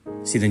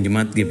Sidang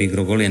Jemaat GB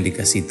Grogol yang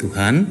dikasihi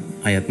Tuhan,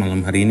 ayat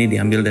malam hari ini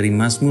diambil dari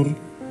Mazmur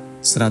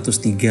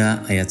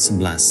 103 ayat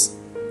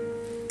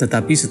 11.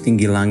 Tetapi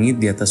setinggi langit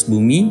di atas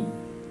bumi,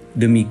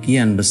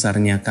 demikian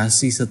besarnya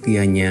kasih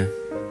setianya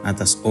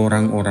atas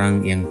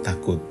orang-orang yang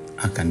takut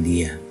akan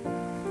Dia.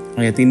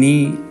 Ayat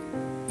ini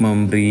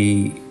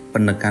memberi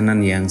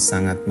penekanan yang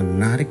sangat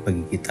menarik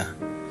bagi kita,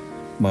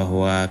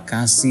 bahwa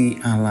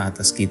kasih Allah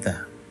atas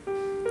kita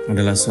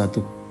adalah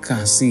suatu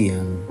kasih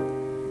yang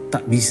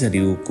tak bisa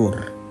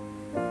diukur.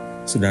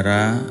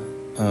 Saudara,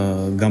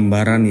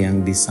 gambaran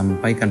yang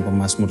disampaikan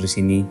pemazmur di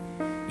sini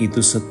itu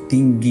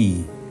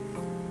setinggi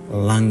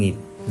langit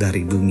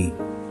dari bumi.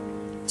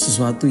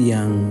 Sesuatu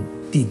yang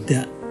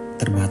tidak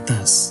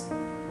terbatas.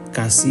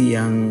 Kasih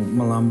yang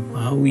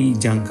melampaui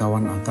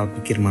jangkauan akal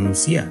pikir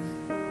manusia.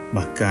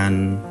 Bahkan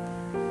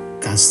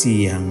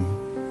kasih yang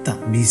tak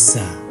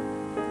bisa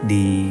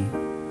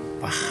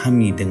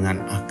dipahami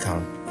dengan akal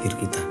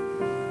pikir kita.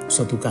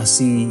 Suatu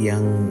kasih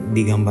yang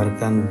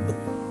digambarkan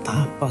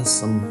betapa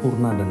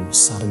sempurna dan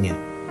besarnya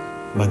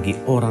bagi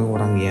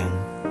orang-orang yang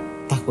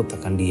takut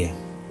akan Dia,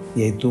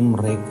 yaitu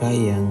mereka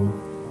yang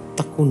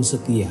tekun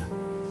setia,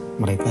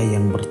 mereka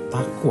yang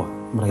bertakwa,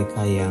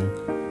 mereka yang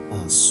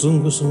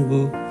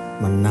sungguh-sungguh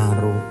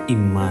menaruh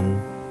iman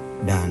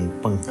dan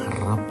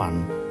pengharapan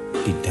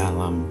di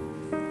dalam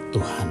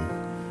Tuhan.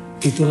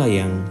 Itulah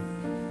yang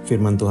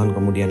firman Tuhan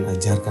kemudian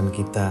ajarkan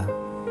kita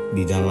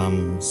di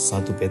dalam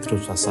 1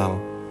 Petrus pasal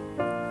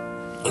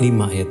 5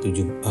 ayat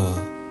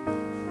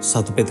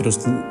 1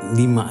 Petrus 5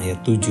 ayat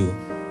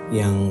 7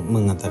 yang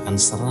mengatakan,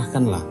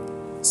 serahkanlah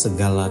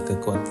segala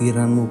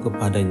kekhawatiranmu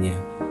kepadanya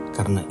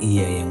karena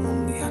Ia yang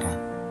memelihara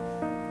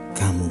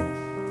kamu.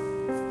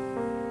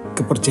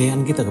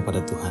 Kepercayaan kita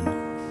kepada Tuhan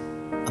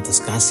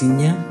atas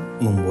kasih-Nya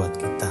membuat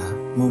kita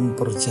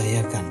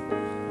mempercayakan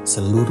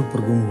seluruh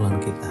pergumulan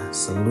kita,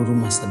 seluruh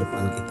masa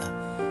depan kita,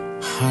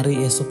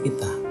 hari esok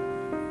kita,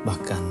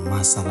 bahkan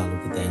masa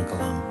lalu kita yang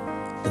kelam.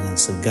 Dengan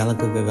segala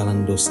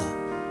kegagalan dosa,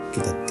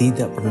 kita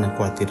tidak pernah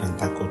khawatir dan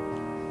takut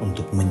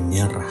untuk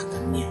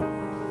menyerahkannya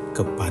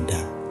kepada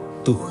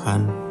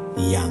Tuhan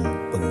yang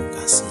penuh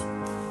kasih.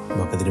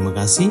 Bapa, terima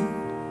kasih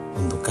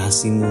untuk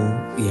kasih-Mu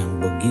yang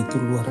begitu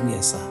luar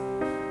biasa,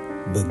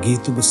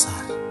 begitu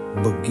besar,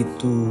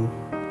 begitu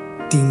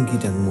tinggi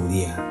dan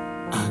mulia,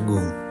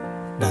 agung,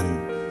 dan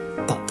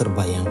tak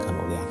terbayangkan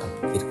oleh akal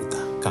pikir kita.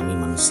 Kami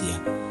manusia,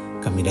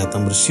 kami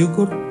datang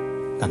bersyukur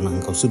karena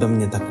Engkau sudah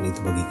menyatakan itu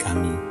bagi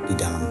kami di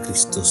dalam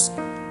Kristus.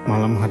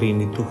 Malam hari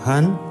ini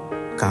Tuhan,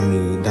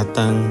 kami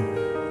datang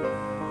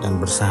dan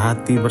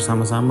bersahati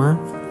bersama-sama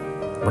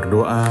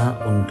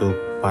berdoa untuk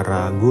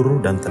para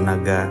guru dan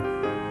tenaga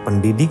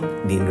pendidik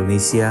di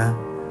Indonesia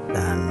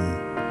dan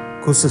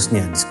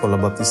khususnya di Sekolah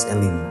Baptis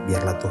Elim.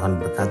 Biarlah Tuhan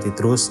berkati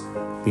terus,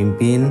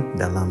 pimpin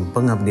dalam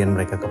pengabdian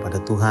mereka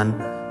kepada Tuhan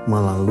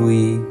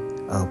melalui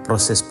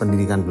proses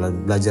pendidikan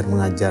belajar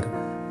mengajar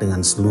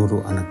dengan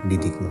seluruh anak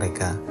didik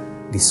mereka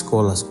di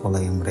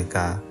sekolah-sekolah yang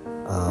mereka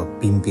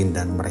pimpin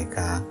dan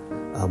mereka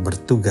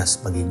bertugas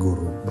sebagai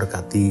guru.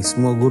 Berkati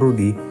semua guru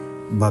di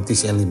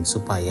Baptis Elim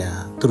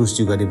supaya terus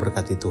juga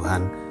diberkati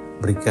Tuhan.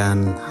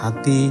 Berikan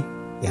hati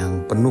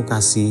yang penuh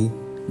kasih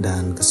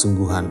dan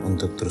kesungguhan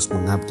untuk terus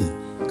mengabdi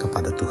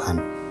kepada Tuhan.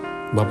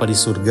 Bapa di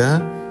surga,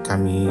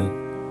 kami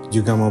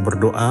juga mau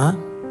berdoa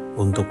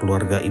untuk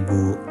keluarga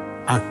Ibu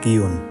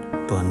Akyun.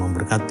 Tuhan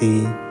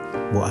memberkati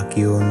Bu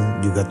Akyun,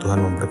 juga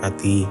Tuhan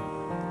memberkati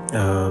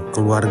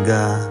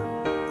keluarga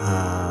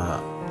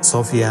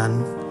Sofyan.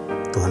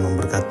 Tuhan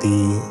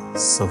memberkati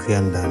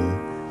Sofyan dan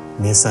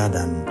Nesa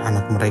dan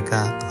anak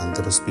mereka. Tuhan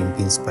terus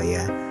pimpin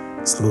supaya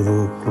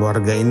seluruh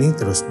keluarga ini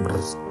terus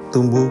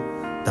bertumbuh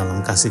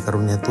dalam kasih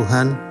karunia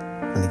Tuhan,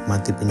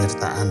 menikmati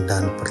penyertaan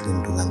dan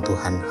perlindungan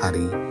Tuhan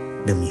hari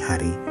demi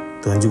hari.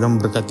 Tuhan juga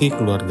memberkati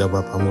keluarga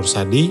Bapak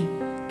Mursadi.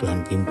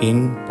 Tuhan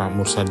pimpin Pak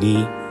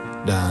Mursadi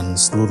dan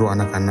seluruh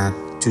anak-anak,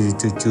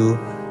 cucu-cucu.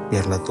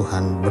 Biarlah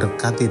Tuhan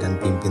berkati dan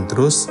pimpin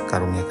terus,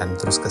 karuniakan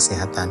terus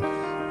kesehatan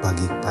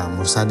bagi Pak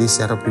Mursadi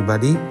secara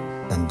pribadi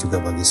dan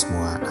juga bagi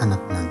semua anak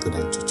menantu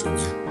dan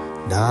cucunya.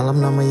 Dalam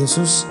nama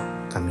Yesus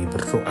kami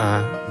berdoa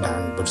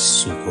dan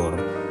bersyukur.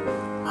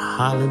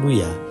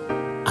 Haleluya.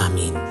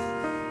 Amin.